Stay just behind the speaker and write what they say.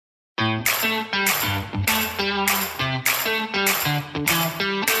RC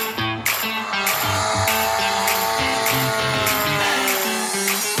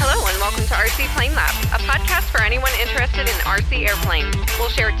Plane Lab, a podcast for anyone interested in RC airplanes. We'll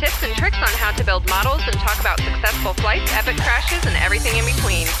share tips and tricks on how to build models and talk about successful flights, epic crashes, and everything in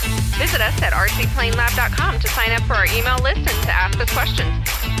between. Visit us at rcplanelab.com to sign up for our email list and to ask us questions.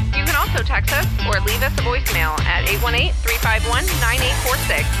 You can also text us or leave us a voicemail at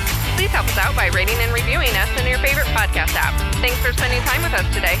 818-351-9846. Please help us out by rating and reviewing us in your favorite podcast app. Thanks for spending time with us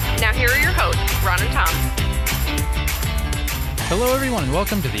today. Now here are your hosts, Ron and Tom. Hello everyone, and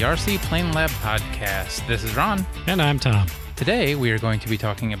welcome to the RC Plane Lab podcast. This is Ron. And I'm Tom. Today we are going to be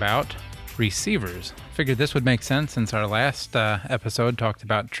talking about receivers. Figured this would make sense since our last episode talked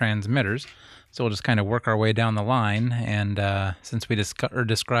about transmitters. So we'll just kind of work our way down the line. And since we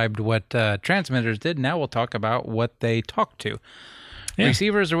described what transmitters did, now we'll talk about what they talk to. Yeah.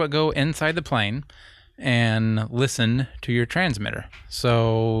 Receivers are what go inside the plane and listen to your transmitter.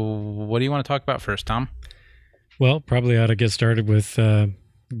 So what do you want to talk about first, Tom? Well, probably ought to get started with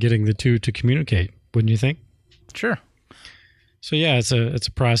getting the two to communicate, wouldn't you think? Sure. So yeah, it's a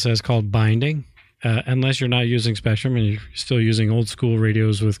process called binding. Unless you're not using spectrum and you're still using old school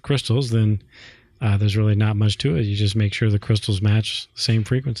radios with crystals, then there's really not much to it. You just make sure the crystals match the same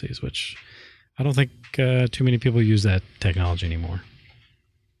frequencies, which I don't think too many people use that technology anymore.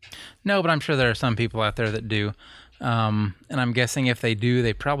 No, but I'm sure there are some people out there that do. And I'm guessing if they do,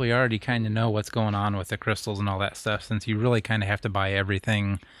 they probably already kind of know what's going on with the crystals and all that stuff, since you really kind of have to buy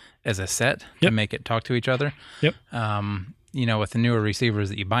everything as a set to make it talk to each other. Yep. With the newer receivers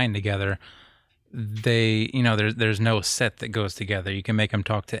that you bind together, there's no set that goes together. You can make them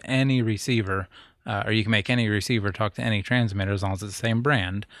talk to any receiver, or you can make any receiver talk to any transmitter as long as it's the same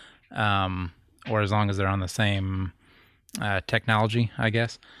brand, or as long as they're on the same technology, I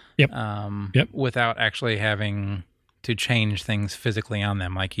guess. Yep. Without actually having to change things physically on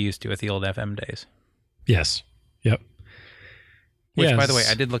them like you used to with the old FM days. Yes. Yep. Which, by the way,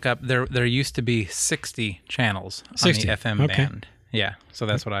 I did look up. There used to be 60 channels on the FM band. Yeah, so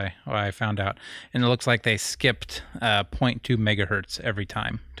that's what I found out. And it looks like they skipped 0.2 megahertz every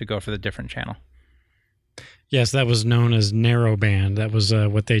time to go for the different channel. Yes, that was known as narrowband. That was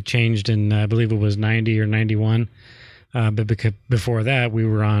what they changed in, I believe it was 90 or 91. But before that, we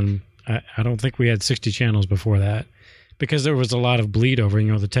were on, I don't think we had 60 channels before that, because there was a lot of bleed over.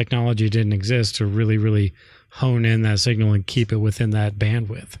 The technology didn't exist to really, really hone in that signal and keep it within that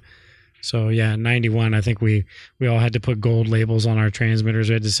bandwidth. So yeah, in 91, I think we all had to put gold labels on our transmitters.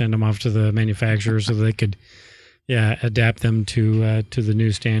 We had to send them off to the manufacturer so they could, adapt them to the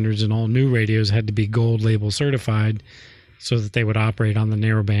new standards. And all new radios had to be gold label certified so that they would operate on the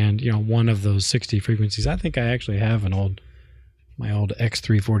narrowband, one of those 60 frequencies. I think I actually have my old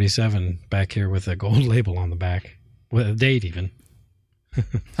X347 back here with a gold label on the back, with a date even.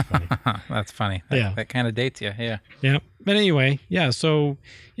 That's funny. That kind of dates you, yeah. Yeah, but anyway, so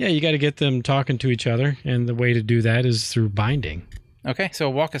you got to get them talking to each other, and the way to do that is through binding. Okay, so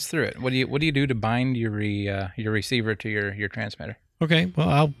walk us through it. What do you do to bind your receiver to your transmitter? Okay,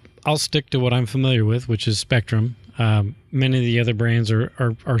 well, I'll stick to what I'm familiar with, which is Spectrum. Many of the other brands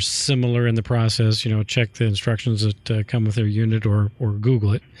are similar in the process. Check the instructions that come with their unit or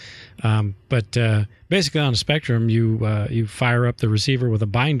Google it. But basically, on a Spectrum, you fire up the receiver with a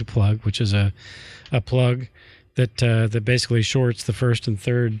bind plug, which is a plug that basically shorts the first and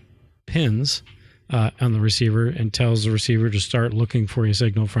third pins on the receiver and tells the receiver to start looking for a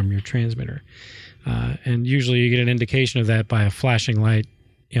signal from your transmitter. And usually, you get an indication of that by a flashing light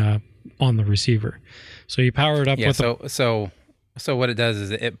on the receiver. So you power it up with so what it does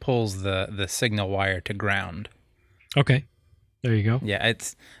is it pulls the signal wire to ground. Okay. There you go. Yeah,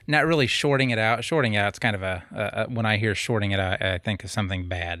 it's not really shorting it out. Shorting it out, it's kind of a when I hear shorting it out, I think of something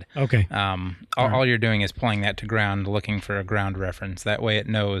bad. Okay. All you're doing is pulling that to ground, looking for a ground reference. That way it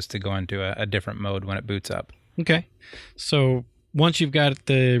knows to go into a different mode when it boots up. Okay. So once you've got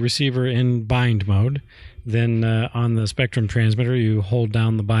the receiver in bind mode, then on the Spectrum transmitter, you hold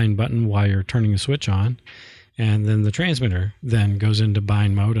down the bind button while you're turning the switch on, and then the transmitter then goes into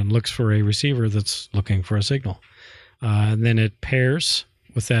bind mode and looks for a receiver that's looking for a signal. And then it pairs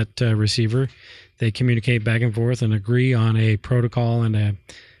with that receiver. They communicate back and forth and agree on a protocol and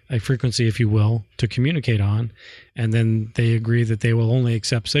a frequency, if you will, to communicate on, and then they agree that they will only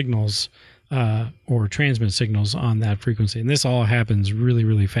accept signals or transmit signals on that frequency. And this all happens really,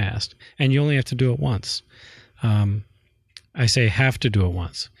 really fast. And you only have to do it once. I say have to do it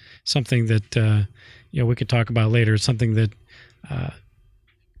once. Something that we could talk about later. It's something that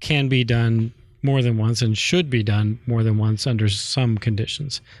can be done more than once and should be done more than once under some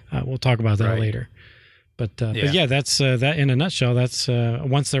conditions. We'll talk about that later. But yeah, that's that in a nutshell. That's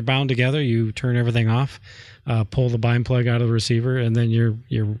once they're bound together, you turn everything off, pull the bind plug out of the receiver, and then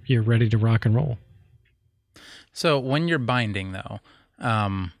you're ready to rock and roll. So when you're binding, though,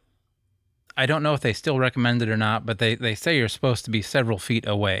 I don't know if they still recommend it or not, but they say you're supposed to be several feet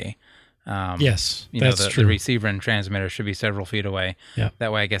away. Yes, that's true. The receiver and transmitter should be several feet away. Yeah.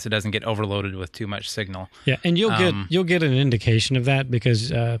 That way, I guess it doesn't get overloaded with too much signal. Yeah, and you'll get an indication of that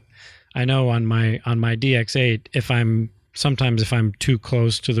because I know on my DX8, if I'm too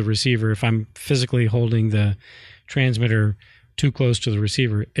close to the receiver, if I'm physically holding the transmitter too close to the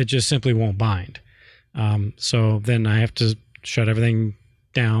receiver, it just simply won't bind. So then I have to shut everything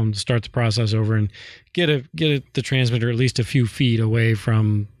down, start the process over, and get the transmitter at least a few feet away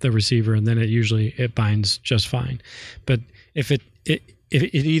from the receiver, and then it binds just fine. But if it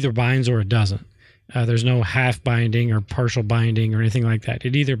either binds or it doesn't. There's no half binding or partial binding or anything like that.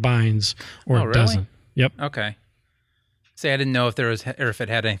 It either binds or it doesn't. Yep. Okay. See, I didn't know if if it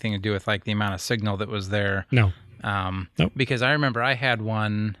had anything to do with like the amount of signal that was there. No. Nope. Because I remember I had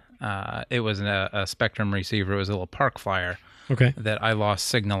one. It was a Spectrum receiver. It was a little Park Flyer. Okay. That I lost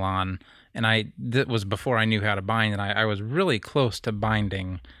signal on, and that was before I knew how to bind, and I was really close to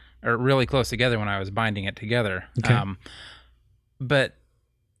binding, or really close together when I was binding it together. Okay. But.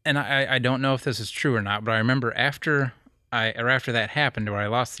 And I don't know if this is true or not, but I remember after that happened, where I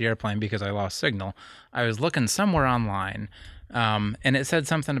lost the airplane because I lost signal, I was looking somewhere online, and it said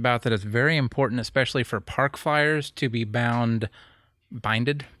something about that it's very important, especially for Park Flyers, to be bound, I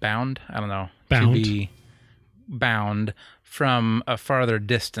don't know, to be bound from a farther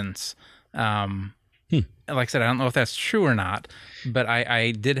distance. Like I said, I don't know if that's true or not, but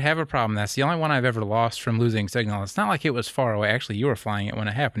I did have a problem. That's the only one I've ever lost from losing signal. It's not like it was far away. Actually, you were flying it when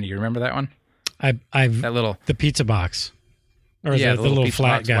it happened. Do you remember that one? The pizza box. Or yeah, the little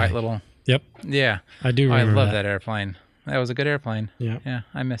flat box, guy. white little. Yep. Yeah. I do remember I love that airplane. That was a good airplane. Yeah. Yeah,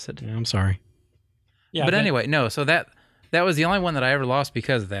 I miss it. Yeah, I'm sorry. Yeah, but anyway, no, so that was the only one that I ever lost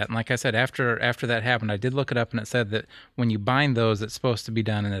because of that. And like I said, after that happened, I did look it up, and it said that when you bind those, it's supposed to be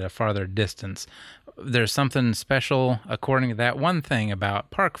done at a farther distance. There's something special, according to that one thing,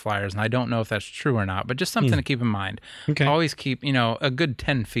 about Park Flyers, and I don't know if that's true or not, but just something to keep in mind. Okay. Always keep, a good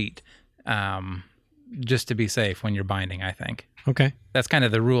 10 feet just to be safe when you're binding, I think. Okay. That's kind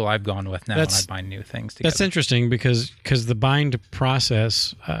of the rule I've gone with now when I bind new things together. That's interesting because the bind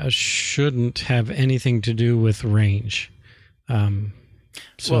process shouldn't have anything to do with range.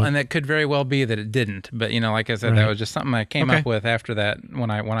 Well, and that could very well be that it didn't, but like I said, that was just something I came up with after that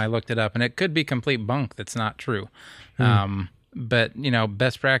when I looked it up, and it could be complete bunk that's not true. But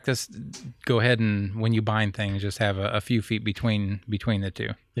best practice, go ahead and when you bind things, just have a few feet between the two.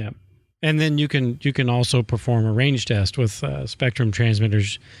 Yeah, and then you can also perform a range test with Spectrum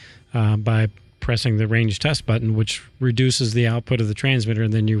transmitters by pressing the range test button, which reduces the output of the transmitter,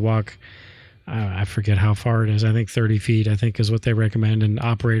 and then you walk. I forget how far it is. I think 30 feet, I think, is what they recommend, and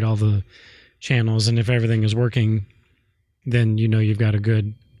operate all the channels. And if everything is working, then you've got a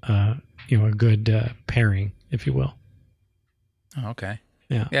good, pairing, if you will. Oh, okay.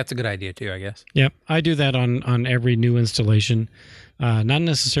 Yeah, that's a good idea too, I guess. Yep, I do that on every new installation. Not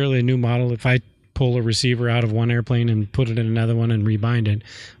necessarily a new model. If I pull a receiver out of one airplane and put it in another one and rebind it,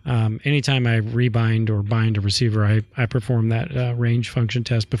 anytime I rebind or bind a receiver, I perform that range function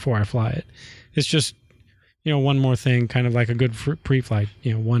test before I fly it. It's just, one more thing, kind of like a good pre-flight,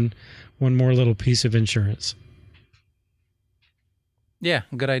 one more little piece of insurance. Yeah,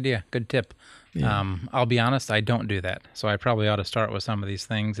 good idea. Good tip. Yeah. I'll be honest, I don't do that. So I probably ought to start with some of these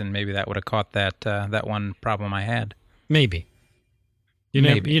things, and maybe that would have caught that one problem I had. Maybe. You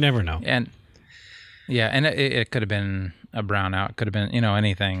never know. And yeah, and it could have been a brownout. It could have been,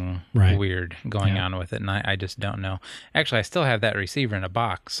 anything weird going on with it, and I just don't know. Actually, I still have that receiver in a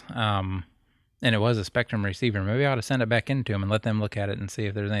box, and it was a Spectrum receiver. Maybe I ought to send it back into them and let them look at it and see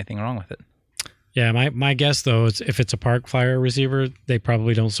if there's anything wrong with it. Yeah, my guess, though, is if it's a Park Flyer receiver, they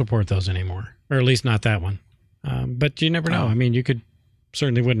probably don't support those anymore, or at least not that one. But you never know. I mean,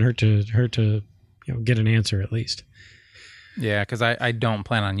 certainly wouldn't hurt to get an answer at least. Yeah, because I don't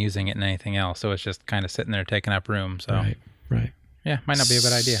plan on using it in anything else, so it's just kind of sitting there taking up room. So right. Yeah, might not be a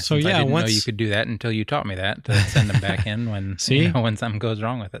bad idea. So I didn't know you could do that until you taught me that, to send them back in when when something goes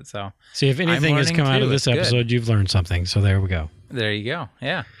wrong with it. So if anything has come out of this episode, you've learned something. So there we go. There you go.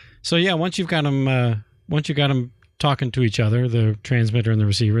 Yeah. So yeah, once you've got them talking to each other, the transmitter and the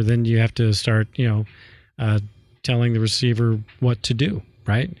receiver, then you have to start telling the receiver what to do,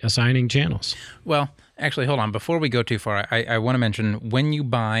 right? Assigning channels. Well, actually, hold on. Before we go too far, I want to mention when you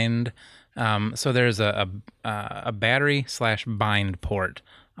bind So there's a battery / bind port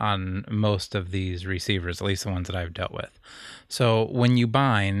on most of these receivers, at least the ones that I've dealt with. So when you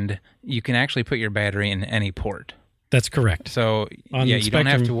bind, you can actually put your battery in any port. That's correct. So On you don't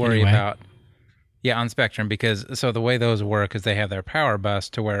have to worry anyway. about. Yeah, on Spectrum, because so the way those work is they have their power bus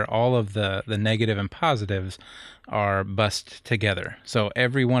to where all of the negative and positives are bused together. So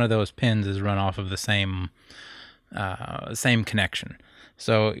every one of those pins is run off of the same connection.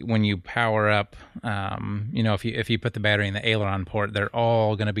 So when you power up, if you put the battery in the aileron port, they're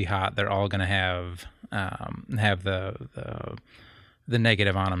all going to be hot. They're all going to have the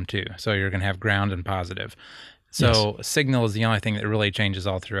negative on them too. So you're going to have ground and positive. So signal is the only thing that really changes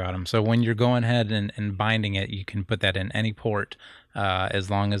all throughout them. So when you're going ahead and binding it, you can put that in any port as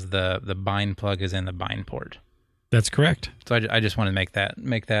long as the bind plug is in the bind port. That's correct. So I just want to make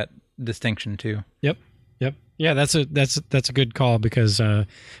that distinction too. Yep. Yeah, that's a good call because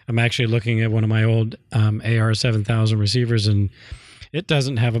I'm actually looking at one of my old AR7000 receivers, and it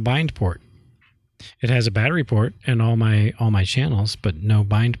doesn't have a bind port. It has a battery port and all my channels, but no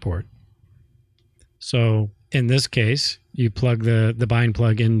bind port. So in this case, you plug the bind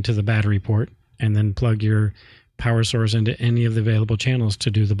plug into the battery port and then plug your power source into any of the available channels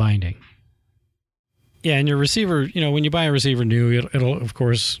to do the binding. Yeah, and your receiver, when you buy a receiver new, it'll of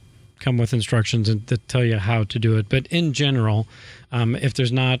course come with instructions that tell you how to do it. But in general, if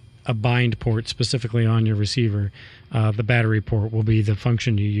there's not a bind port specifically on your receiver, the battery port will be the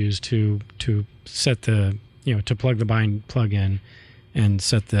function you use to set to plug the bind plug in and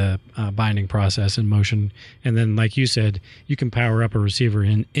set the binding process in motion. And then, like you said, you can power up a receiver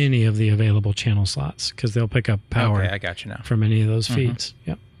in any of the available channel slots because they'll pick up power. Okay, I got you now. From any of those feeds.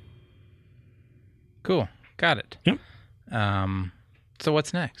 Yep. Cool. Got it. Yep. So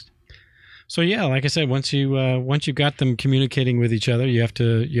what's next? So yeah, like I said, once you've got them communicating with each other, you have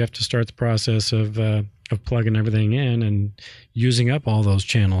to start the process of plugging everything in and using up all those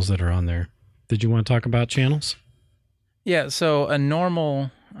channels that are on there. Did you want to talk about channels? Yeah, so a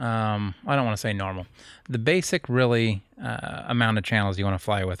normal, I don't want to say normal. The basic really amount of channels you want to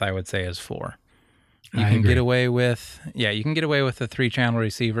fly with, I would say, is 4. You can get away with a 3-channel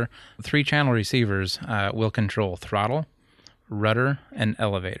receiver. 3-channel receivers will control throttle, rudder, and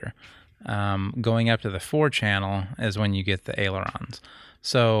elevator. Going up to the 4-channel is when you get the ailerons.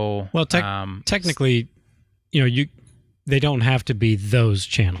 So technically, they don't have to be those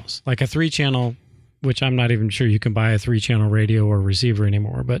channels. Like a 3-channel, which I'm not even sure you can buy a 3-channel radio or receiver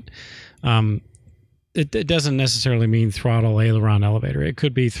anymore, but it doesn't necessarily mean throttle, aileron, elevator. It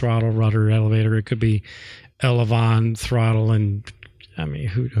could be throttle, rudder, elevator. It could be elevon, throttle, and I mean,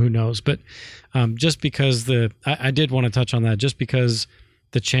 who knows? But just because I did want to touch on that, just because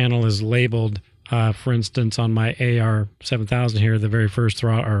the channel is labeled, for instance, on my AR7000 here, the very first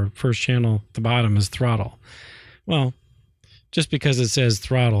first channel at the bottom is throttle. Well, just because it says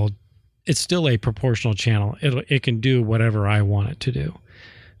throttle, it's still a proportional channel. It can do whatever I want it to do.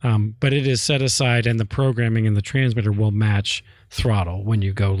 But it is set aside, and the programming in the transmitter will match throttle when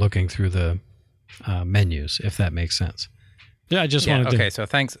you go looking through the menus, if that makes sense. Yeah, I just wanted to... Okay, so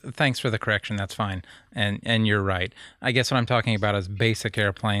thanks for the correction. That's fine. And you're right. I guess what I'm talking about is basic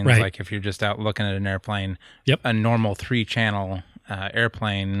airplanes, right. Like if you're just out looking at an airplane, Yep. A normal 3-channel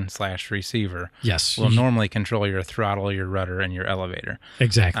airplane / receiver Yes. will normally control your throttle, your rudder, and your elevator.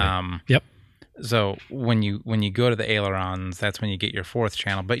 Exactly. Yep. So when you go to the ailerons, that's when you get your 4th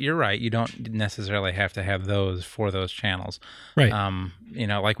channel. But you're right, you don't necessarily have to have those for those channels. Right.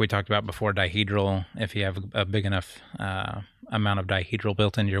 Like we talked about before, dihedral. If you have a big enough amount of dihedral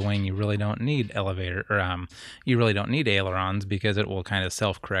built into your wing, you really don't need elevator, or you really don't need ailerons because it will kind of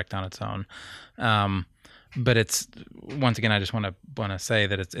self-correct on its own. But it's, once again, I just want to say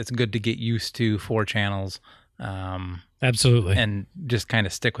that it's good to get used to 4 channels. Absolutely. And just kind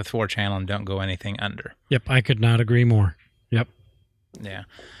of stick with 4-channel and don't go anything under. Yep, I could not agree more. Yep. Yeah.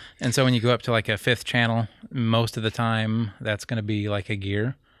 And so when you go up to like a 5th channel, most of the time that's going to be like a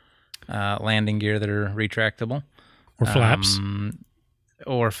gear, landing gear that are retractable.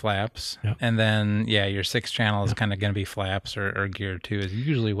 Or flaps. Yep. And then, your 6th channel is kind of going to be flaps or gear too, is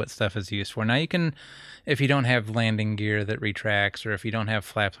usually what stuff is used for. Now you can, if you don't have landing gear that retracts, or if you don't have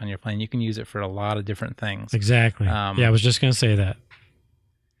flaps on your plane, you can use it for a lot of different things. Exactly. I was just going to say that.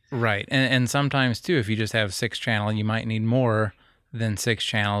 Right. And sometimes too, if you just have 6-channel, you might need more than 6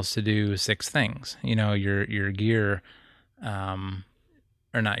 channels to do 6 things. Your gear,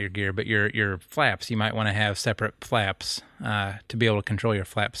 or not your gear, but your flaps, you might want to have separate flaps to be able to control your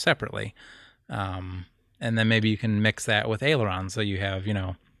flaps separately. And then maybe you can mix that with ailerons. So you have,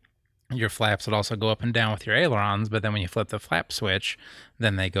 your flaps would also go up and down with your ailerons, but then when you flip the flap switch,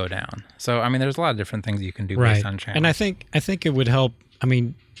 then they go down. So, I mean, there's a lot of different things you can do based on channels. And I think it would help. I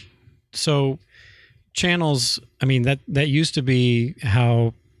mean, so channels, I mean, that used to be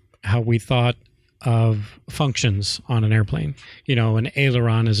how we thought of functions on an airplane. You know, an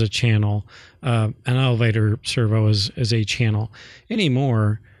aileron is a channel, an elevator servo is a channel.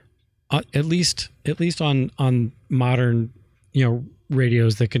 Anymore, at least on modern, you know,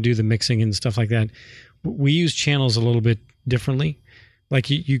 radios that can do the mixing and stuff like that, we use channels a little bit differently. Like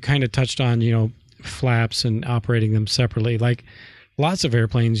you kind of touched on, you know, flaps and operating them separately. Like lots of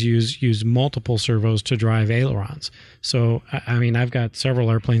airplanes use multiple servos to drive ailerons. So, I mean, I've got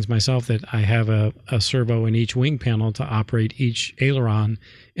several airplanes myself that I have a servo in each wing panel to operate each aileron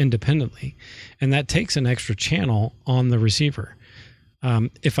independently. And that takes an extra channel on the receiver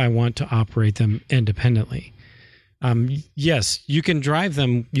if I want to operate them independently. Yes, you can drive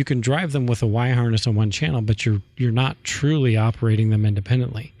them with a Y harness on one channel, but you're not truly operating them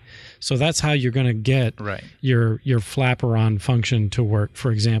independently. So that's how you're going to get your flaperon function to work.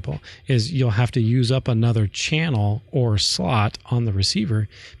 For example, is you'll have to use up another channel or slot on the receiver,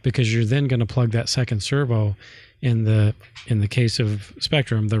 because you're then going to plug that second servo in the case of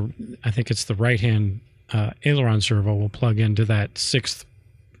Spektrum. I think it's the right hand aileron servo will plug into that sixth,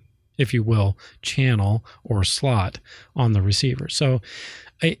 if you will, channel or slot on the receiver. So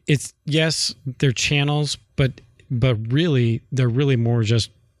it's, yes, they're channels, but really they're really more just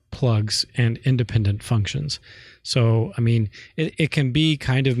plugs and independent functions. So, I mean, it can be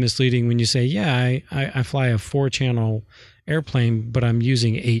kind of misleading when you say, yeah, I fly a 4-channel airplane, but I'm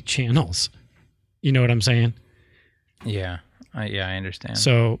using 8 channels. You know what I'm saying? Yeah. I understand.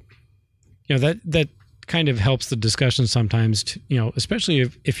 So, you know, that kind of helps the discussion sometimes, to, you know, especially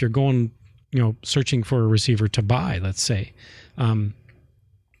if you're going, you know, searching for a receiver to buy, let's say.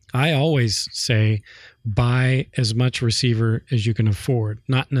 I always say buy as much receiver as you can afford,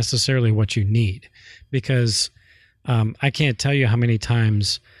 not necessarily what you need, because I can't tell you how many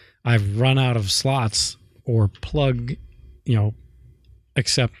times I've run out of slots or plug, you know,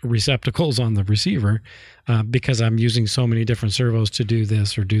 receptacles on the receiver because I'm using so many different servos to do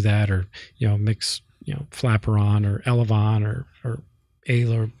this or do that, or, you know, mix, you know, flaperon or elevon or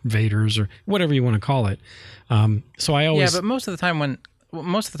elevators or whatever you want to call it. So I always... Yeah, but most of the time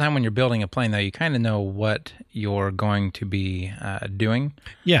when you're building a plane, though, you kind of know what you're going to be doing.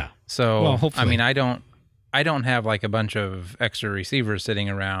 Yeah. So, well, hopefully. I mean, I don't have like a bunch of extra receivers sitting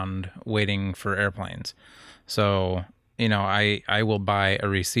around waiting for airplanes. So, you know, I will buy a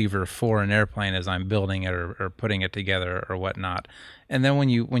receiver for an airplane as I'm building it or putting it together or whatnot. And then when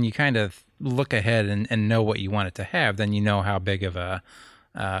you kind of look ahead and know what you want it to have, then you know how big of a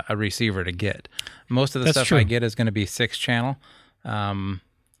receiver to get. Most of the stuff I get is going to be 6-channel.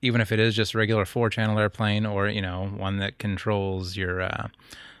 Even if it is just a regular 4-channel airplane, or, you know, one that controls your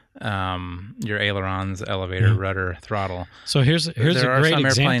ailerons, elevator, rudder, throttle. So here's a great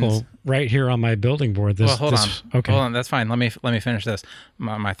example right here on my building board. Hold on, that's fine. Let me finish this.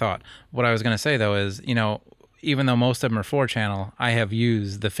 My thought. What I was going to say though is, you know, even though most of them are 4-channel, I have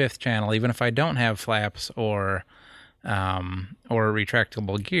used the 5th channel, even if I don't have flaps or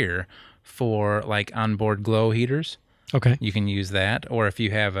retractable gear, for like onboard glow heaters. Okay. You can use that. Or if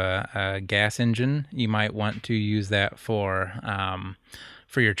you have a gas engine, you might want to use that for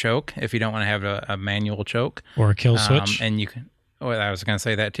your choke, if you don't want to have a manual choke. Or a kill switch. And you can... Well, I was going to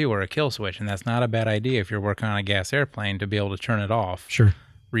say that too, or a kill switch. And that's not a bad idea if you're working on a gas airplane, to be able to turn it off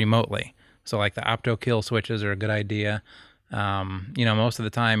remotely. So like the opto kill switches are a good idea. You know, most of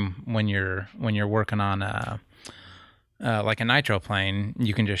the time when you're working on like a nitro plane,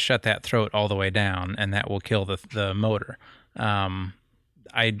 you can just shut that throat all the way down, and that will kill the motor.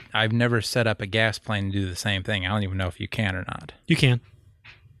 I've never set up a gas plane to do the same thing. I don't even know if you can or not. You can.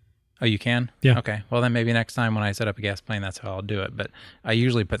 Oh, you can? Yeah. Okay. Well, then maybe next time when I set up a gas plane, that's how I'll do it. But I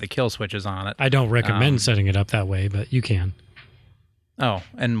usually put the kill switches on it. I don't recommend setting it up that way, but you can. Oh,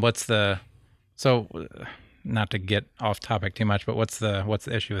 and so not to get off topic too much, but what's the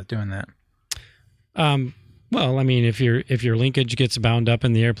issue with doing that? Well, I mean, if your linkage gets bound up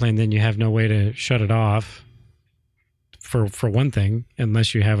in the airplane, then you have no way to shut it off. For one thing,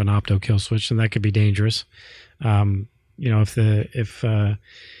 unless you have an opto kill switch, and that could be dangerous. You know, if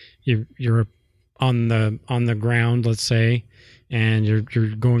you're on the ground, let's say, and you're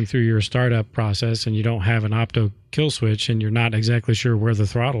going through your startup process, and you don't have an opto kill switch, and you're not exactly sure where the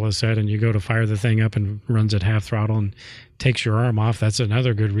throttle is set, and you go to fire the thing up and runs at half throttle and takes your arm off, that's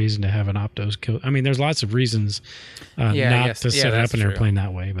another good reason to have an opto kill. I mean, there's lots of reasons not to set up an airplane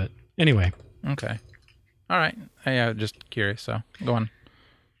that way. But anyway. Okay. All right. Yeah, just curious. So go on.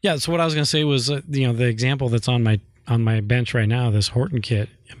 Yeah. So what I was going to say was, the example that's on my bench right now, this Horton kit.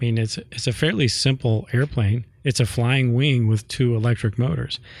 I mean, it's a fairly simple airplane. It's a flying wing with 2 electric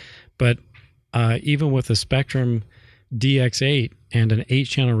motors, but even with a Spectrum DX8 and an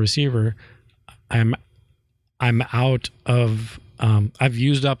 8-channel receiver, I'm out of. I've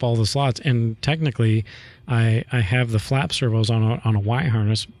used up all the slots, and technically, I have the flap servos on a Y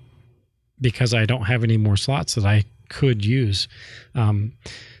harness because I don't have any more slots that I could use.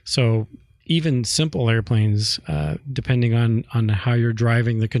 So even simple airplanes, depending on how you're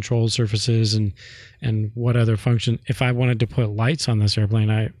driving the control surfaces and what other function, if I wanted to put lights on this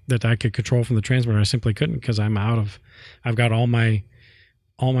airplane that I could control from the transmitter, I simply couldn't because I've got all my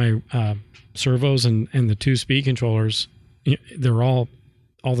servos and the 2 speed controllers. They're all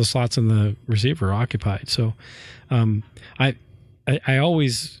the slots in the receiver are occupied. So I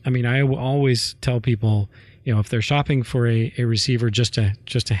will always tell people, if they're shopping for a receiver just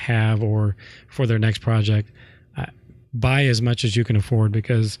to have or for their next project, buy as much as you can afford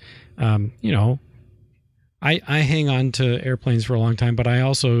because, I hang on to airplanes for a long time, but I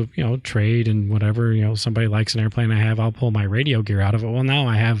also, trade and whatever, somebody likes an airplane I'll pull my radio gear out of it. Well, now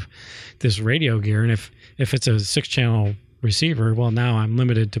I have this radio gear. And if it's a 6-channel receiver, well, now I'm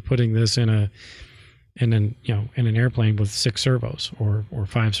limited to putting this in an airplane with 6 servos or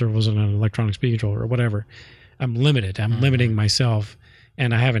 5 servos and an electronic speed controller or whatever. I'm limited. I'm limiting myself,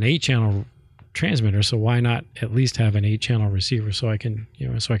 and I have an 8-channel transmitter. So why not at least have an 8-channel receiver so I can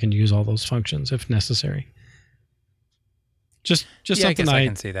use all those functions if necessary. Just something I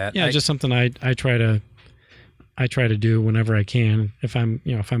can see that. Yeah, just something I try to do whenever I can. If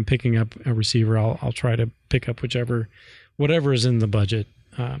I'm picking up a receiver, I'll try to pick up whatever is in the budget.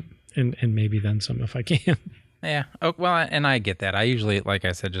 And maybe then some if I can. Yeah. Oh, well, and I get that. I usually, like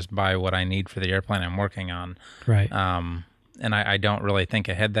I said, just buy what I need for the airplane I'm working on. Right. And I don't really think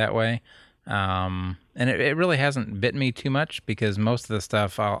ahead that way. And it really hasn't bit me too much because most of the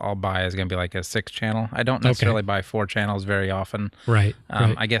stuff I'll buy is going to be like a 6-channel. I don't necessarily buy 4 channels very often. Right.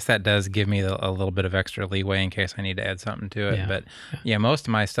 I guess that does give me a little bit of extra leeway in case I need to add something to it. Yeah. But most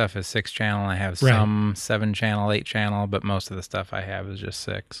of my stuff is 6-channel. I have some 7-channel, 8-channel, but most of the stuff I have is just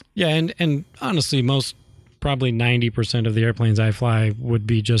 6. Yeah, and honestly, probably 90% of the airplanes I fly would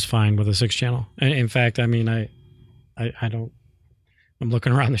be just fine with a 6-channel. And in fact, I mean, I don't. I'm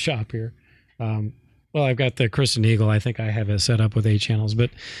looking around the shop here. Well, I've got the Kristen Eagle. I think I have it set up with 8 channels, but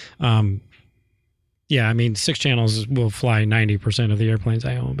 6 channels will fly 90% of the airplanes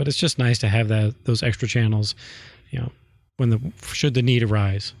I own. But it's just nice to have those extra channels, should the need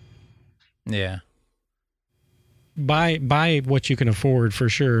arise. Yeah. Buy what you can afford for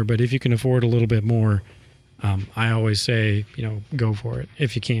sure, but if you can afford a little bit more, I always say, go for it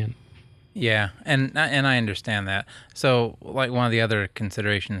if you can. Yeah, and I understand that. So, like, one of the other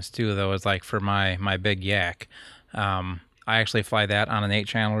considerations too, though, is like for my big yak, I actually fly that on an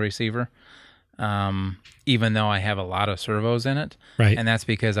 8-channel receiver, even though I have a lot of servos in it. Right. And that's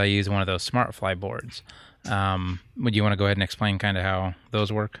because I use one of those SmartFly boards. Would you want to go ahead and explain kind of how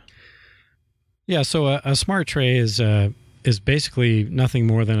those work? Yeah, so a smart tray is basically nothing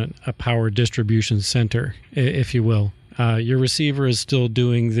more than a power distribution center, if you will. Your receiver is still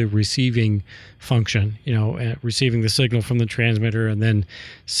doing the receiving function, receiving the signal from the transmitter and then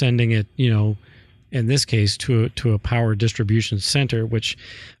sending it, in this case, to a power distribution center, which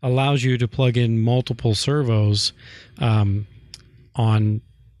allows you to plug in multiple servos on.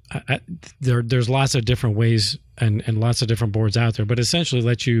 There's lots of different ways and lots of different boards out there, but essentially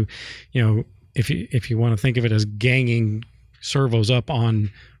let you, if you want to think of it as ganging servos up on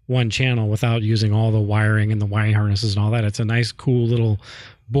one channel without using all the wiring and the wiring harnesses and all that. It's a nice, cool little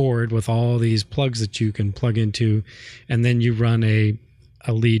board with all these plugs that you can plug into, and then you run a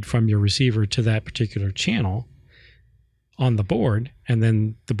lead from your receiver to that particular channel on the board, and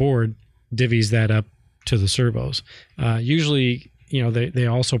then the board divvies that up to the servos. Usually, they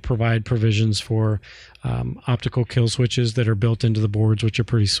also provide provisions for optical kill switches that are built into the boards, which are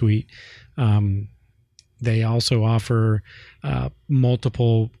pretty sweet. They also offer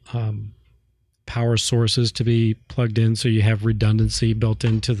multiple power sources to be plugged in, so you have redundancy built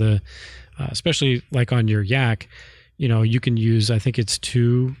into the, especially like on your yak, you can use, I think it's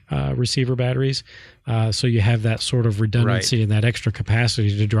 2 receiver batteries, so you have that sort of redundancy and that extra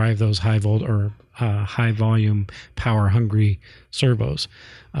capacity to drive those high volume, power hungry servos.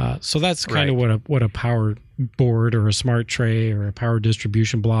 So that's kind of what a power board or a smart tray or a power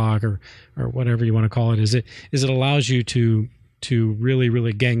distribution block or whatever you want to call it is. It allows you to really,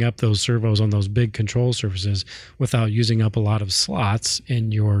 really gang up those servos on those big control surfaces without using up a lot of slots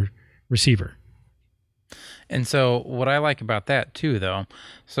in your receiver. And so what I like about that too, though,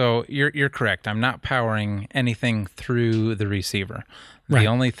 so you're correct. I'm not powering anything through the receiver. Right. The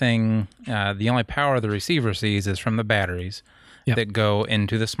only power the receiver sees is from the batteries that go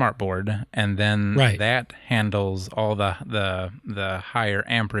into the smart board, and then that handles all the higher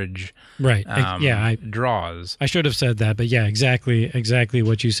amperage draws. I should have said that, but yeah, exactly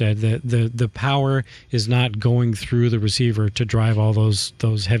what you said. The power is not going through the receiver to drive all those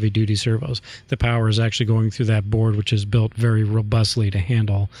heavy duty servos. The power is actually going through that board, which is built very robustly to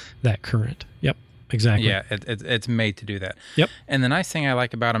handle that current. Yep. Exactly. Yeah, it's made to do that. Yep. And the nice thing I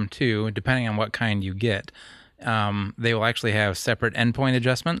like about them too, depending on what kind you get, they will actually have separate endpoint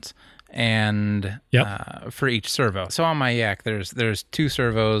adjustments and for each servo. So on my Yak, there's 2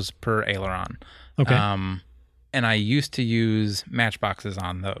 servos per aileron. Okay. And I used to use matchboxes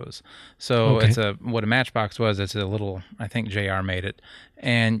on those. So what a matchbox was, it's a little, I think JR made it,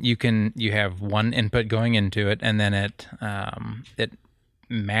 and you have one input going into it, and then it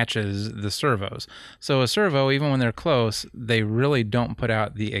matches the servos. So a servo, even when they're close, they really don't put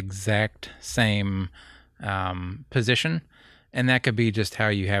out the exact same position, and that could be just how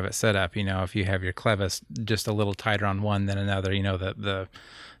you have it set up. If you have your clevis just a little tighter on one than another,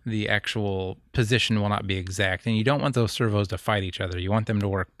 the actual position will not be exact, and you don't want those servos to fight each other. You want them to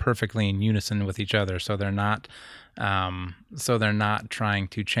work perfectly in unison with each other, so they're not trying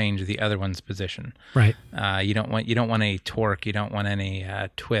to change the other one's position. Right. You don't want any torque. You don't want any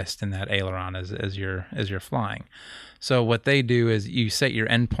twist in that aileron as you're flying. So what they do is you set your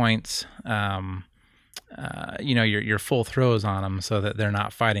endpoints, your full throws on them so that they're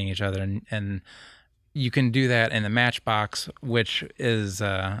not fighting each other, and you can do that in the Matchbox, which is,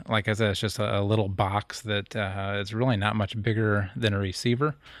 like I said, it's just a little box that is really not much bigger than a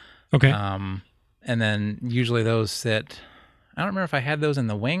receiver. Okay. And then usually those sit. I don't remember if I had those in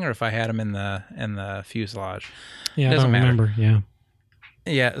the wing or if I had them in the fuselage. Yeah, I don't remember. Yeah.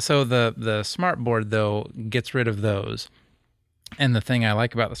 Yeah. So the smart board though gets rid of those. And the thing I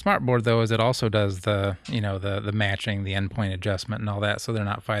like about the smart board though is it also does the matching, the endpoint adjustment, and all that, so they're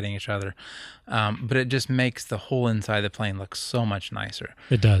not fighting each other. But it just makes the whole inside of the plane look so much nicer.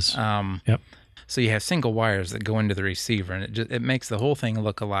 It does. Yep. So you have single wires that go into the receiver, and it makes the whole thing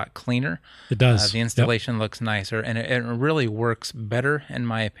look a lot cleaner. It does. The installation looks nicer, and it really works better, in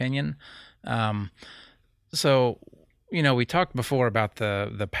my opinion. So, we talked before about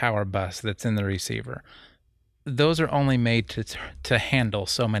the power bus that's in the receiver. Those are only made to handle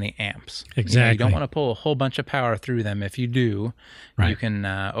so many amps. Exactly. You don't want to pull a whole bunch of power through them. If you do, you can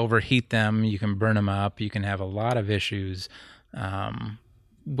overheat them. You can burn them up. You can have a lot of issues.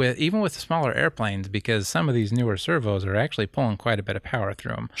 Even with smaller airplanes, because some of these newer servos are actually pulling quite a bit of power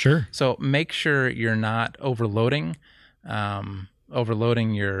through them. Sure. So make sure you're not overloading your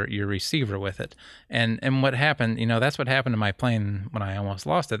receiver with it. And what happened, that's what happened to my plane when I almost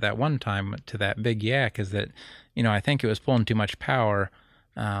lost it that one time to that big Yak, is that, I think it was pulling too much power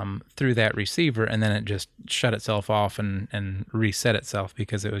through that receiver, and then it just shut itself off and reset itself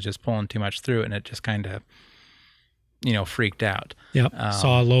because it was just pulling too much through it, and it just kind of freaked out. Yep.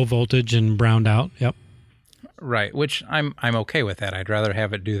 Saw low voltage and browned out. Yep. Right. Which I'm okay with that. I'd rather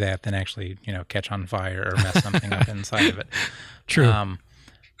have it do that than actually, catch on fire or mess something up inside of it. True.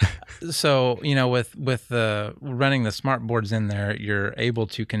 So, with the running the smart boards in there, you're able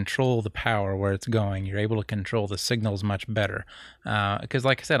to control the power where it's going. You're able to control the signals much better. Because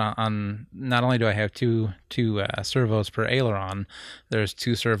like I said, on not only do I have two servos per aileron, there's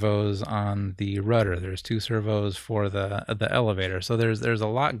 2 servos on the rudder. There's 2 servos for the elevator. So there's a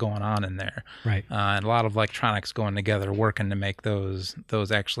lot going on in there. Right. And a lot of electronics going together, working to make those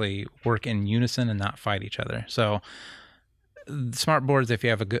actually work in unison and not fight each other. So smart boards, if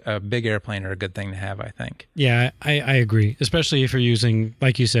you have a big airplane, are a good thing to have, I think. Yeah, I agree. Especially if you're using,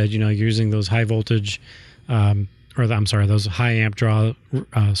 like you said, you're using those high voltage, those high amp draw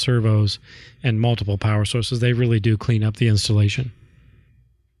servos and multiple power sources. They really do clean up the installation.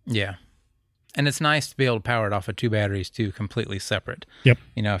 Yeah. And it's nice to be able to power it off of 2 batteries too, completely separate. Yep.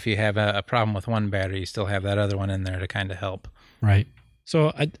 If you have a problem with one battery, you still have that other one in there to kind of help. Right.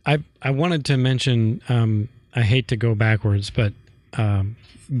 So I wanted to mention, I hate to go backwards, but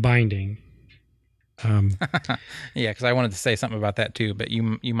binding. Yeah, because I wanted to say something about that too, but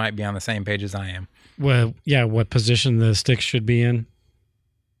you might be on the same page as I am. Well, yeah, what position the sticks should be in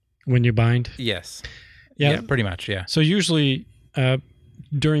when you bind? Yes. Yeah, pretty much, yeah. So usually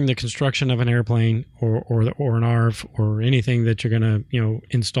during the construction of an airplane or an ARF or anything that you're going to,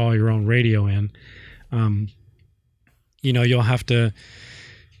 install your own radio in, you'll have to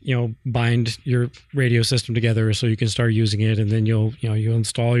bind your radio system together so you can start using it, and then you'll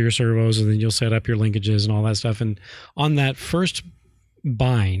install your servos, and then you'll set up your linkages and all that stuff. And on that first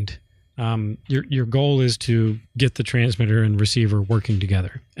bind, your goal is to get the transmitter and receiver working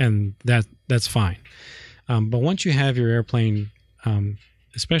together, and that's fine. But once you have your airplane,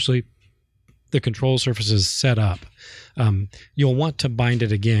 especially the control surfaces set up, you'll want to bind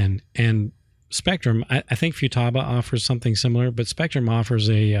it again. And Spectrum, I think Futaba offers something similar, but Spectrum offers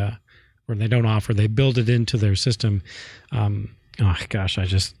or they don't offer, they build it into their system.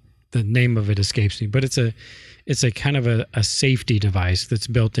 The name of it escapes me, but it's a kind of a safety device that's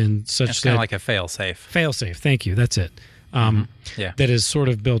built in such it's that... kind of like a fail-safe. Fail-safe, thank you, that's it. That is sort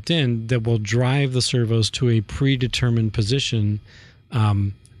of built in that will drive the servos to a predetermined position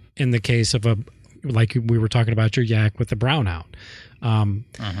in the case of like we were talking about your Yak with the brownout.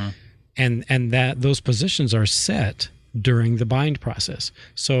 And that those positions are set during the bind process.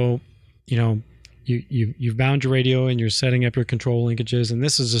 So, you've bound your radio and you're setting up your control linkages, and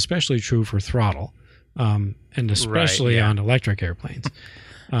this is especially true for throttle, and especially on electric airplanes.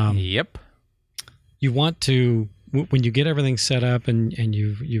 Yep. You want to, when you get everything set up and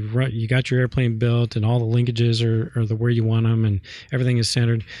you got your airplane built and all the linkages are the where you want them and everything is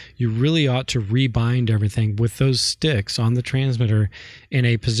centered, you really ought to rebind everything with those sticks on the transmitter in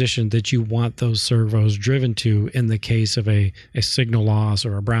a position that you want those servos driven to in the case of a signal loss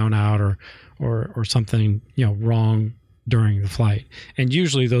or a brownout or something wrong during the flight. And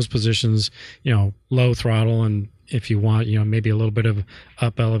usually those positions, low throttle, and if you want, maybe a little bit of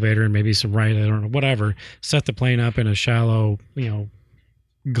up elevator and maybe some right, I don't know, whatever, set the plane up in a shallow,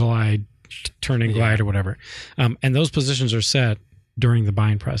 glide, turning glide or whatever. And those positions are set during the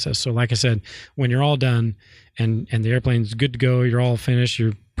bind process. So like I said, when you're all done and the airplane's good to go, you're all finished,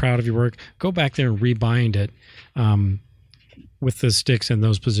 you're proud of your work, go back there and rebind it with the sticks in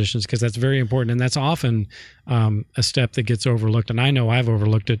those positions, because that's very important. And that's often a step that gets overlooked. And I know I've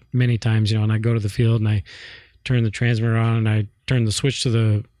overlooked it many times, and I go to the field and I turn the transmitter on and I turn the switch to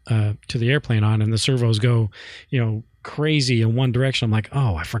the airplane on, and the servos go, crazy in one direction. I'm like,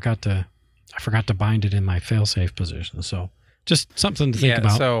 oh, I forgot to bind it in my fail-safe position. So just something to think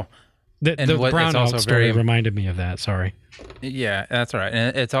about. So the brownout story reminded me of that. Sorry. Yeah, that's all right.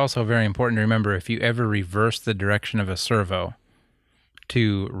 And it's also very important to remember, if you ever reverse the direction of a servo,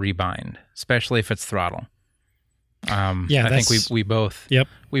 to rebind, especially if it's throttle. I think we both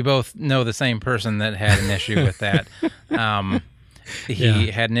know the same person that had an issue with that.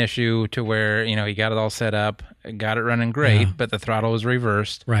 He had an issue to where he got it all set up, got it running great, but the throttle was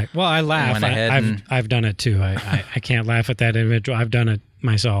reversed. Right. Well, I laugh. I've done it too. I can't laugh at that individual. I've done it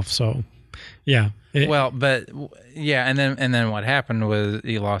myself. So, yeah. And then what happened was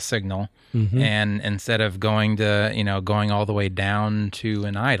he lost signal, and instead of going all the way down to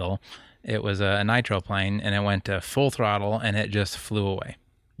an idle, it was a nitro plane, and it went to full throttle, and it just flew away.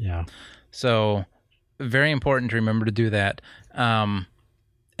 Yeah. So very important to remember to do that. And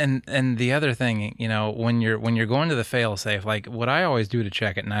the other thing, when you're going to the fail safe, like what I always do to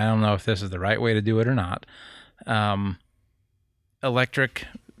check it, and I don't know if this is the right way to do it or not. Electric,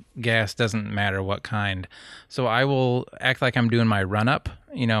 gas, doesn't matter what kind. So I will act like I'm doing my run up,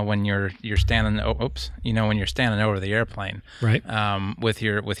 when you're standing when you're standing over the airplane, right? With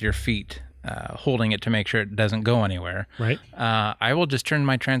your feet holding it to make sure it doesn't go anywhere, right? I will just turn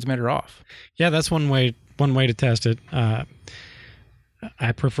my transmitter off. Yeah, that's one way to test it.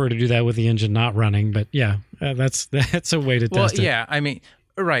 I prefer to do that with the engine not running, but yeah, that's a way to test it. Well, yeah, I mean.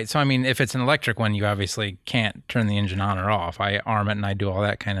 Right. So, I mean, if it's an electric one, you obviously can't turn the engine on or off. I arm it and I do all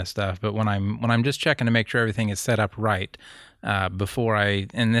that kind of stuff. But when I'm just checking to make sure everything is set up right before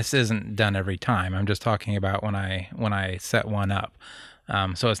and this isn't done every time. I'm just talking about when I set one up.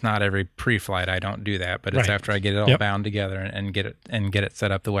 So it's not every pre-flight I don't do that, but it's after I get it all bound together and get it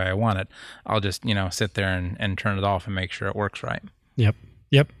set up the way I want it. I'll just sit there and turn it off and make sure it works right. Yep.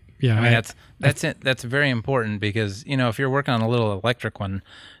 Yeah, I mean, that's very important, because if you're working on a little electric one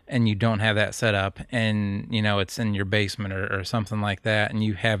and you don't have that set up, and it's in your basement or something like that, and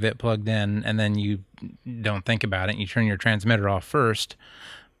you have it plugged in, and then you don't think about it, and you turn your transmitter off first,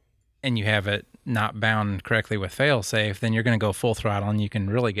 and you have it not bound correctly with fail-safe, then you're going to go full throttle and you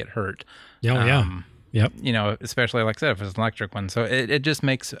can really get hurt. Yep. Especially like I said, if it's an electric one. So it just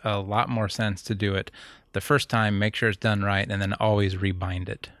makes a lot more sense to do it the first time, make sure it's done right, and then always rebind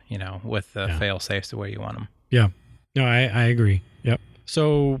it, with the fail-safes the way you want them. Yeah. No, I agree. Yep.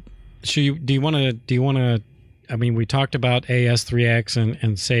 So do you want to, I mean, we talked about AS3X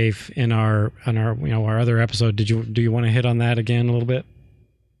and safe in our our other episode. Do you want to hit on that again a little bit?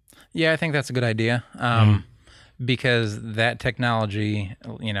 Yeah, I think that's a good idea. because that technology,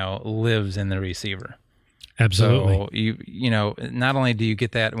 lives in the receiver. Absolutely. So not only do you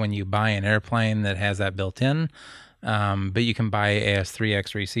get that when you buy an airplane that has that built in, but you can buy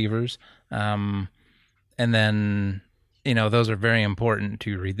AS3X receivers. And then, those are very important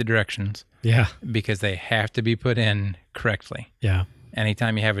to read the directions. Yeah. Because they have to be put in correctly. Yeah.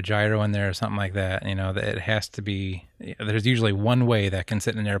 Anytime you have a gyro in there or something like that, that it has to be, there's usually one way that can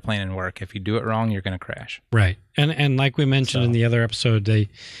sit in an airplane and work. If you do it wrong, you're going to crash. Right. And like we mentioned in the other episode, they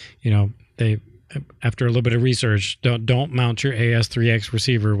after a little bit of research, don't mount your AS3X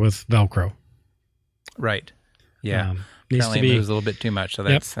receiver with Velcro. Right. Yeah. Needs Apparently to be, it moves a little bit too much, so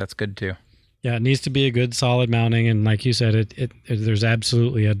that's good too. Yeah, it needs to be a good solid mounting, and like you said, it there's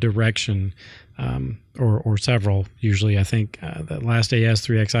absolutely a direction, or several. Usually, I think the last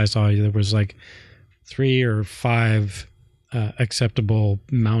AS3X I saw, there was like 3 or 5 acceptable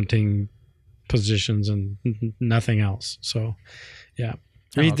mounting positions and nothing else. So, yeah,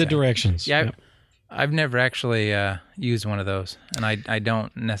 read the directions. Yeah. I've never actually used one of those, and I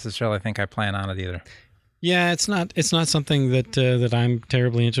don't necessarily think I plan on it either. Yeah, it's not something that I'm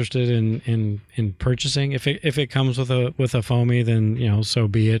terribly interested in purchasing. If it comes with a foamy, then so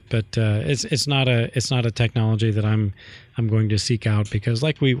be it. But it's not a technology that I'm going to seek out, because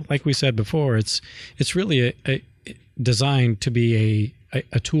like we said before, it's really a designed to be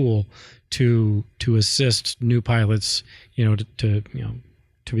a tool to assist new pilots, to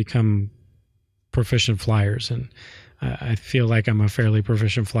become proficient flyers. And I feel like I'm a fairly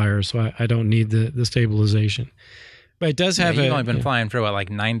proficient flyer, so I don't need the stabilization. But it does have you've only been flying for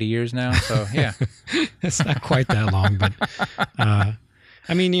like 90 years now, so yeah. It's not quite that long, but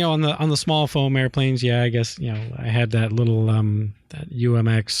I mean, on the small foam airplanes, I guess I had that little that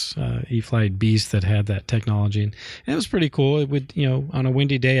UMX E-flite Beast that had that technology, and it was pretty cool. It would on a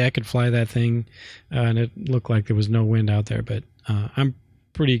windy day I could fly that thing, and it looked like there was no wind out there. But I'm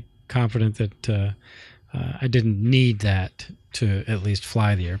pretty confident that I didn't need that to at least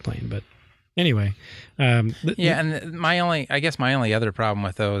fly the airplane. But anyway, and my only other problem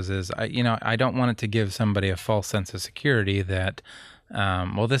with those is I don't want it to give somebody a false sense of security that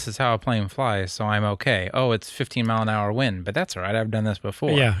this is how a plane flies, so I'm okay. Oh, it's 15 mile an hour wind, but that's all right. I've done this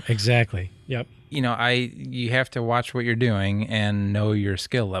before. Yeah, exactly. Yep. You have to watch what you're doing and know your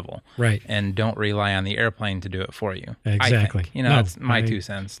skill level. Right. And don't rely on the airplane to do it for you. Exactly. I think. That's my 2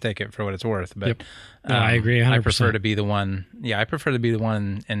 cents. Take it for what it's worth. But yep. No, I agree 100%. I prefer to be the one. Yeah, I prefer to be the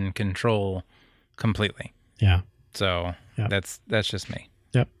one in control completely. Yeah. So that's just me.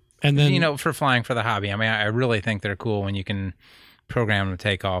 Yep. And then for flying for the hobby, I mean, I really think they're cool when you can program them to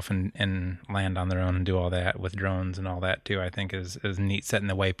take off and land on their own and do all that with drones and all that too. I think is neat, setting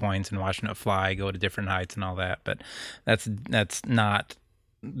the waypoints and watching it fly, go to different heights and all that. But that's not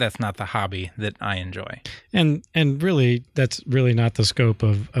the hobby that I enjoy. And really, that's really not the scope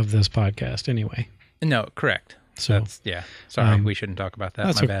of this podcast anyway. No, correct. So sorry, we shouldn't talk about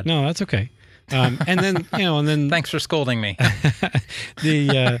that. My bad. No, that's okay. And then thanks for scolding me.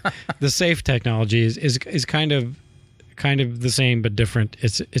 The safe technology is kind of the same but different.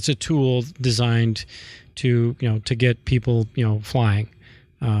 It's a tool designed to get people flying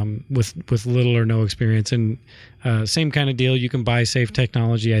with little or no experience, and same kind of deal. You can buy safe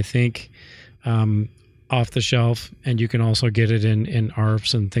technology, I think, off the shelf, and you can also get it in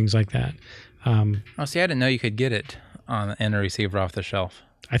ARFs and things like that. I didn't know you could get it in a receiver off the shelf.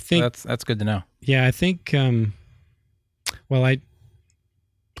 I think so that's good to know. Yeah, I think.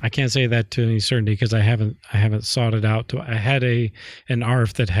 I can't say that to any certainty because I haven't sought it out. I had an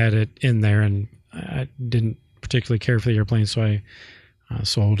ARF that had it in there, and I didn't particularly care for the airplane, so I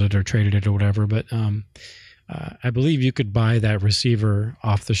sold it or traded it or whatever. But I believe you could buy that receiver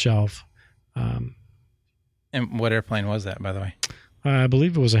off the shelf. And what airplane was that, by the way? I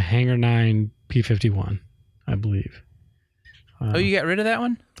believe it was a Hangar 9 P-51. I believe. You got rid of that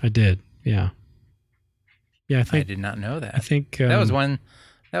one? I did. Yeah. Yeah, I did not know that. I think that was one.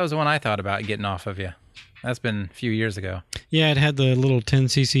 That was the one I thought about getting off of you. That's been a few years ago. Yeah, it had the little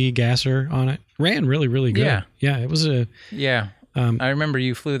 10cc gasser on it. Ran really, really good. Yeah, it was a... Yeah. I remember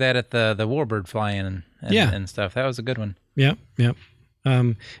you flew that at the Warbird fly-in and stuff. That was a good one. Yep.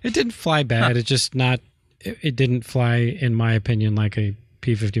 It didn't fly bad. It just not... It didn't fly, in my opinion, like a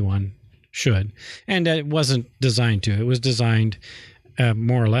P-51 should. And it wasn't designed to. It was designed...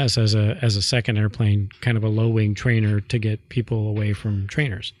 more or less as a second airplane, kind of a low-wing trainer to get people away from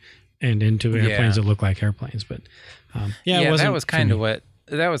trainers and into airplanes that look like airplanes. But it wasn't. That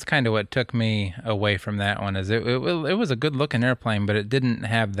was kind of what took me away from that one. Is it was a good-looking airplane, but it didn't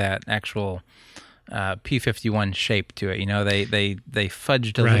have that actual P51 shape to it. You know, they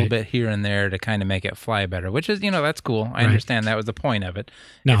fudged a Right. little bit here and there to kind of make it fly better, which is, you know, that's cool. I Right. understand that was the point of it.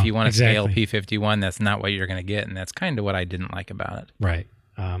 No, if you want to scale exactly. P51, that's not what you're going to get, and that's kind of what I didn't like about it. Right.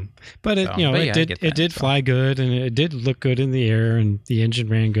 But it, So, you know, but it yeah, I did get it that, did so. fly good, and it did look good in the air, and the engine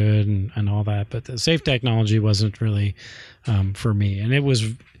ran good, and all that. But the safe technology wasn't really for me, and it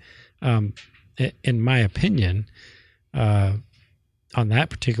was, in my opinion, on that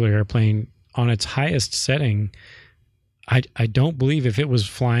particular airplane, on its highest setting, I don't believe if it was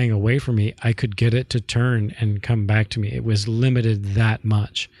flying away from me, I could get it to turn and come back to me. It was limited that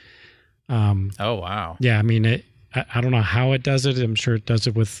much. Oh, wow. Yeah, I mean, I don't know how it does it. I'm sure it does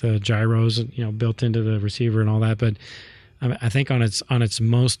it with gyros, you know, built into the receiver and all that. But I think on its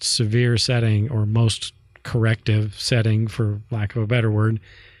most severe setting, or most corrective setting, for lack of a better word,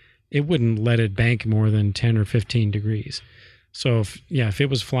 it wouldn't let it bank more than 10 or 15 degrees. So if it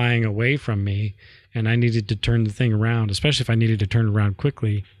was flying away from me and I needed to turn the thing around, especially if I needed to turn it around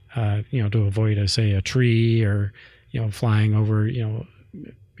quickly, you know, to avoid, say, a tree, or, you know, flying over, you know,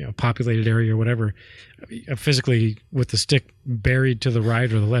 populated area or whatever, physically, with the stick buried to the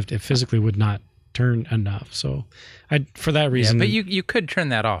right or the left, it physically would not turn enough. So for that reason, Yeah, but you could turn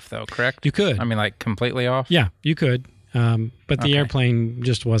that off, though, correct? you could. I mean, like completely off? Yeah, you could. But the Okay. airplane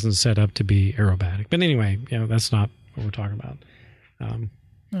just wasn't set up to be aerobatic. But anyway, you know, that's not what we're talking about.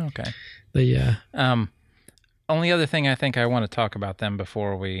 Okay. The Only other thing I think I want to talk about them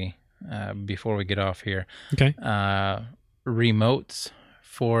before we get off here. okay. Remotes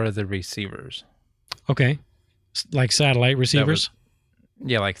for the receivers. Okay. Like satellite receivers?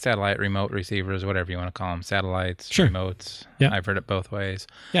 Yeah, like satellite remote receivers, whatever you want to call them. Satellites, Sure. remotes. Yeah. I've heard it both ways.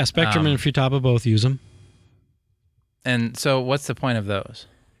 Yeah, Spectrum and Futaba both use them. And so what's the point of those?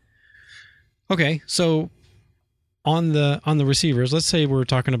 Okay, so on the receivers, let's say we're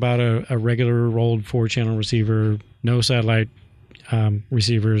talking about a regular old 4-channel receiver, no satellite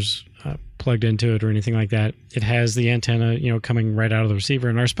receivers plugged into it or anything like that. It has the antenna, you know, coming right out of the receiver.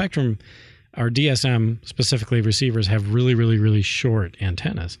 And our Spectrum, our DSM specifically receivers, have really, really, really short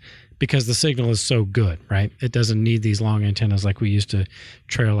antennas because the signal is so good, right? It doesn't need these long antennas like we used to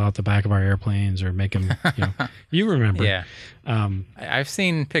trail out the back of our airplanes or make them, you know, you remember. Yeah. I've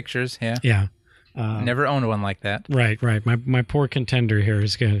seen pictures, yeah. Yeah. Never owned one like that. Right. My poor contender here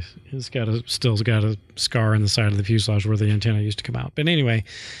has got a scar in the side of the fuselage where the antenna used to come out. But anyway,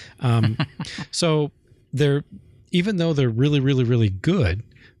 so even though they're really, really, really good,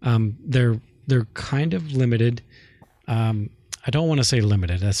 they're kind of limited. I don't want to say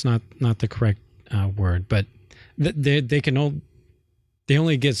limited. That's not the correct word, but they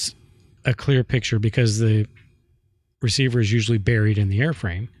only get a clear picture because the receiver is usually buried in the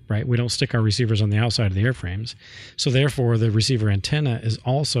airframe, right? We don't stick our receivers on the outside of the airframes. So therefore, the receiver antenna is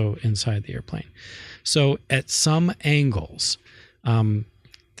also inside the airplane. So at some angles,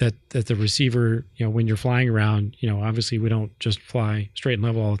 that the receiver, you know, when you're flying around, you know, obviously we don't just fly straight and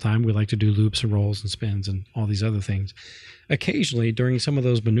level all the time. We like to do loops and rolls and spins and all these other things. Occasionally, during some of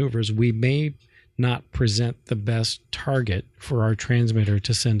those maneuvers, we may not present the best target for our transmitter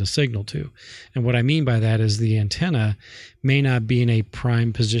to send a signal to. And what I mean by that is the antenna may not be in a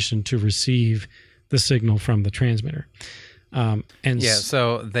prime position to receive the signal from the transmitter.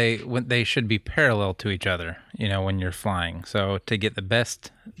 So they should be parallel to each other, you know, when you're flying. So to get the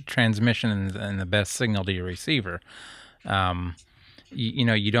best transmission and the best signal to your receiver, you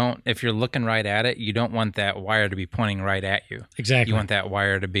know, you don't, if you're looking right at it, you don't want that wire to be pointing right at you. Exactly. You want that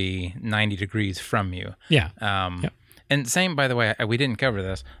wire to be 90 degrees from you. Yeah. Yep. And same, by the way, we didn't cover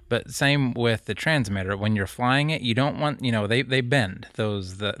this, but same with the transmitter. When you're flying it, you don't want, you know, they bend.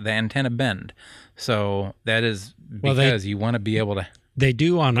 The antenna bend. So that is because you want to be able to. They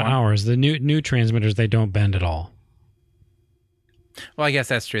do on ours. The new transmitters, they don't bend at all. Well, I guess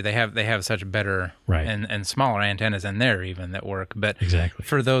that's true. They have such better and smaller antennas in there even that work. But exactly,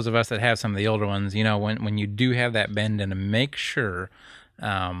 for those of us that have some of the older ones, you know, when you do have that bend, and to make sure,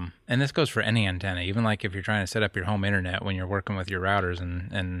 and this goes for any antenna, even like if you're trying to set up your home internet when you're working with your routers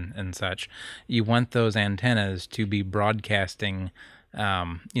and such, you want those antennas to be broadcasting.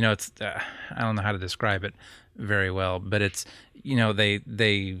 You know, it's I don't know how to describe it very well, but it's, you know, they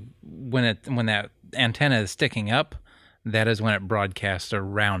when that antenna is sticking up, that is when it broadcasts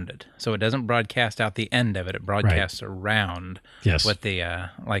around it. So it doesn't broadcast out the end of it; it broadcasts around. Yes. With the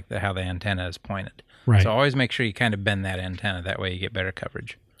how the antenna is pointed. Right. So always make sure you kind of bend that antenna. That way you get better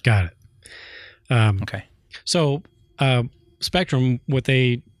coverage. Got it. Okay. So Spectrum, what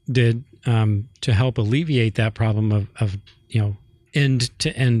they did to help alleviate that problem of you know,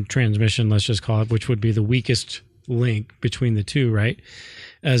 end-to-end transmission, let's just call it, which would be the weakest link between the two, right?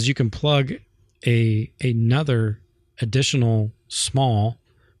 As you can plug another additional small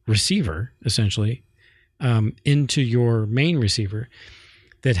receiver, essentially, into your main receiver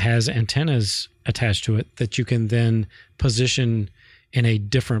that has antennas attached to it that you can then position in a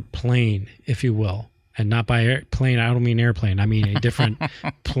different plane, if you will. And not by airplane, I don't mean airplane. I mean a different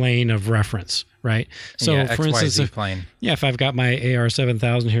plane of reference, right? So, for instance, if I've got my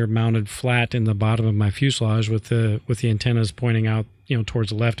AR7000 here mounted flat in the bottom of my fuselage with the antennas pointing out, towards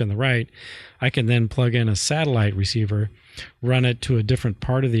the left and the right, I can then plug in a satellite receiver, run it to a different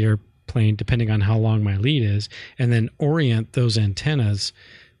part of the airplane, depending on how long my lead is, and then orient those antennas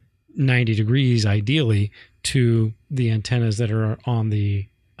 90 degrees, ideally, to the antennas that are on the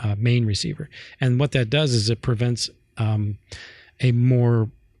main receiver. And what that does is it prevents a more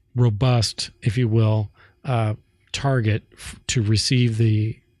robust, if you will, target to receive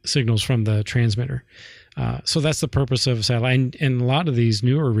the signals from the transmitter. So that's the purpose of satellite. And a lot of these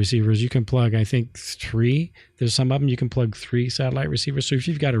newer receivers, you can plug, I think, 3. There's some of them you can plug 3 satellite receivers. So if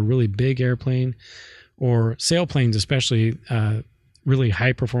you've got a really big airplane or sailplanes, especially really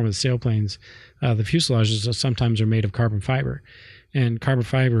high performance sailplanes, the fuselages sometimes are made of carbon fiber. And carbon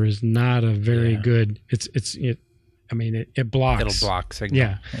fiber is not a very good. It blocks. It'll block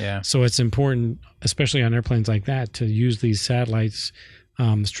signal. Yeah. So it's important, especially on airplanes like that, to use these satellites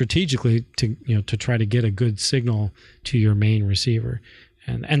strategically to try to get a good signal to your main receiver,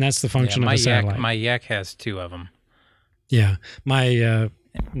 and that's the function of a satellite. My Yak has 2 of them. Yeah, my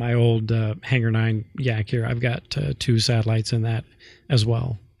old Hangar 9 Yak here, I've got 2 satellites in that as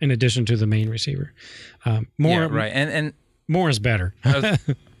well, in addition to the main receiver. And more is better.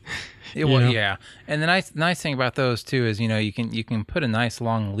 Yeah. And the nice thing about those too is you can put a nice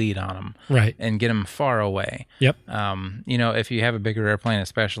long lead on them, right, and get them far away. Yep. If you have a bigger airplane,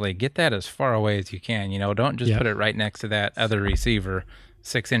 especially, get that as far away as you can. Don't just put it right next to that other receiver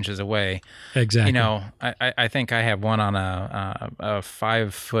 6 inches away. Exactly. I think I have one on a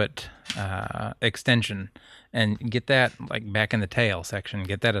 5-foot extension. And get that like back in the tail section.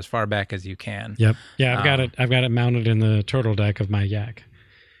 Get that as far back as you can. Yep. Yeah, I've got it mounted in the turtle deck of my Yak.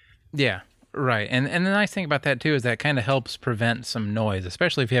 Yeah, right. And the nice thing about that too is that kind of helps prevent some noise,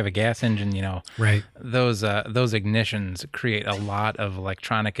 especially if you have a gas engine. Right. Those ignitions create a lot of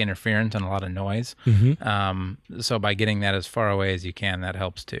electronic interference and a lot of noise. Mm-hmm. So by getting that as far away as you can, that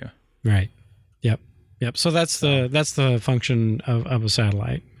helps too. Right. Yep. So that's the function of a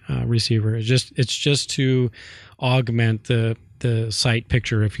satellite receiver. It's just to augment the sight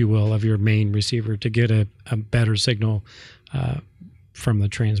picture, if you will, of your main receiver to get a better signal from the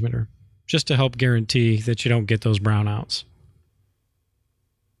transmitter, just to help guarantee that you don't get those brownouts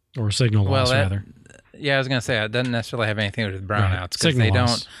or signal loss, rather. Yeah, I was gonna say it doesn't necessarily have anything to do with brownouts because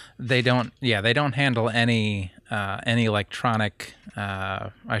they don't handle any electronic.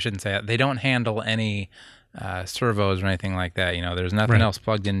 I shouldn't say it. They don't handle any servos or anything like that. There's nothing else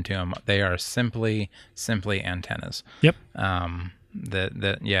plugged into them. They are simply antennas. Yep.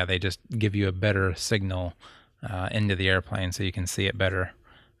 They just give you a better signal into the airplane so you can see it better.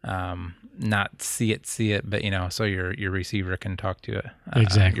 Not see it, but so your receiver can talk to it.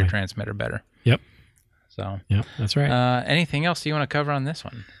 Exactly. Your transmitter better. Yep. So. Yep, that's right. Anything else you want to cover on this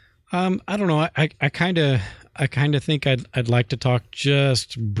one? I don't know. I kind of think I'd like to talk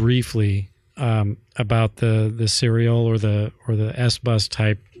just briefly about the serial or the S-bus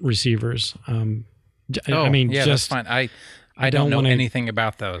type receivers. That's fine. I don't know anything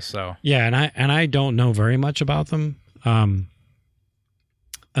about those, so yeah, and I don't know very much about them.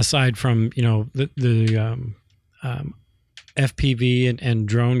 Aside from the FPV and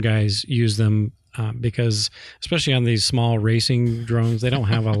drone guys use them because especially on these small racing drones, they don't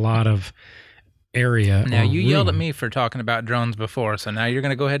have a lot of area. Now you yelled at me for talking about drones before, so now you're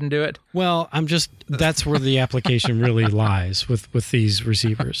going to go ahead and do it? Well, that's where the application really lies with these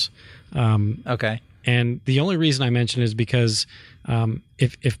receivers. Okay. And the only reason I mention is because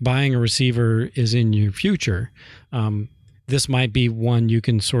if buying a receiver is in your future, this might be one you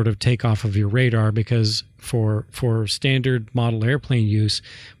can sort of take off of your radar because for standard model airplane use,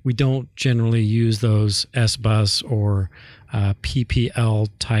 we don't generally use those S-bus or PPL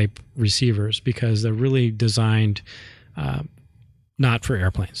type receivers because they're really designed not for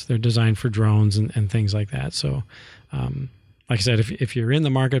airplanes. They're designed for drones and things like that. So like I said, if you're in the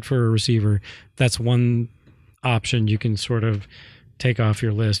market for a receiver, that's one option you can sort of take off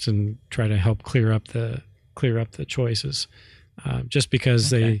your list and try to help clear up the choices. Just because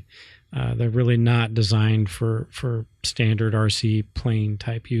they're really not designed for standard RC plane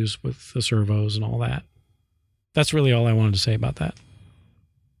type use with the servos and all that. That's really all I wanted to say about that.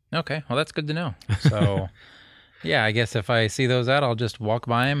 Okay, well that's good to know. So Yeah, I guess if I see those out, I'll just walk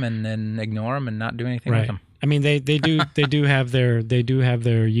by them and then ignore them and not do anything with them. I mean, they do have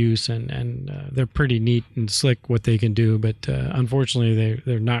their use, and they're pretty neat and slick what they can do. But unfortunately,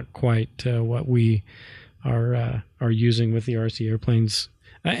 they're not quite what we are using with the RC airplanes.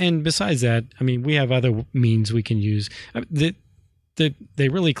 And besides that, I mean, we have other means we can use. They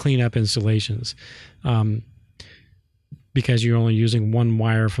really clean up installations, because you're only using one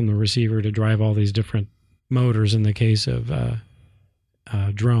wire from the receiver to drive all these different motors in the case of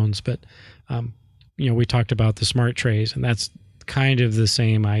drones. But we talked about the smart trays, and that's kind of the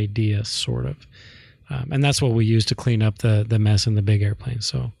same idea, sort of. And that's what we use to clean up the mess in the big airplanes.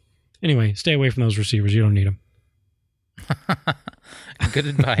 So anyway, stay away from those receivers. You don't need them. Good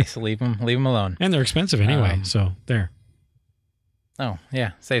advice. Leave them alone. And they're expensive anyway. So there. Oh,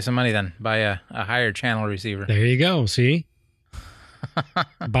 yeah. Save some money then. Buy a higher channel receiver. There you go. See?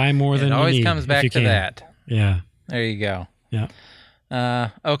 Buy more than you need. It always comes back to that. Yeah. There you go. Yeah.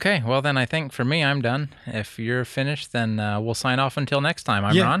 Okay. Well, then I think for me, I'm done. If you're finished, then we'll sign off until next time.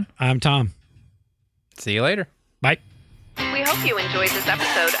 I'm Ron. I'm Tom. See you later. Bye. We hope you enjoyed this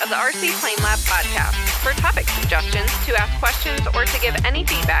episode of the RC Plane Lab podcast. For topic suggestions, to ask questions, or to give any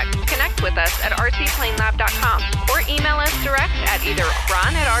feedback, connect with us at rcplanelab.com or email us direct at either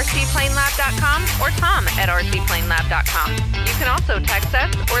ron@rcplanelab.com or tom@rcplanelab.com. You can also text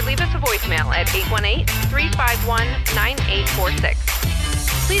us or leave us a voicemail at 818-351-9846.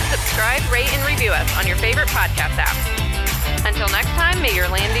 Please subscribe, rate, and review us on your favorite podcast app. Until next time, may your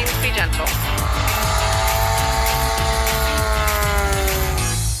landings be gentle.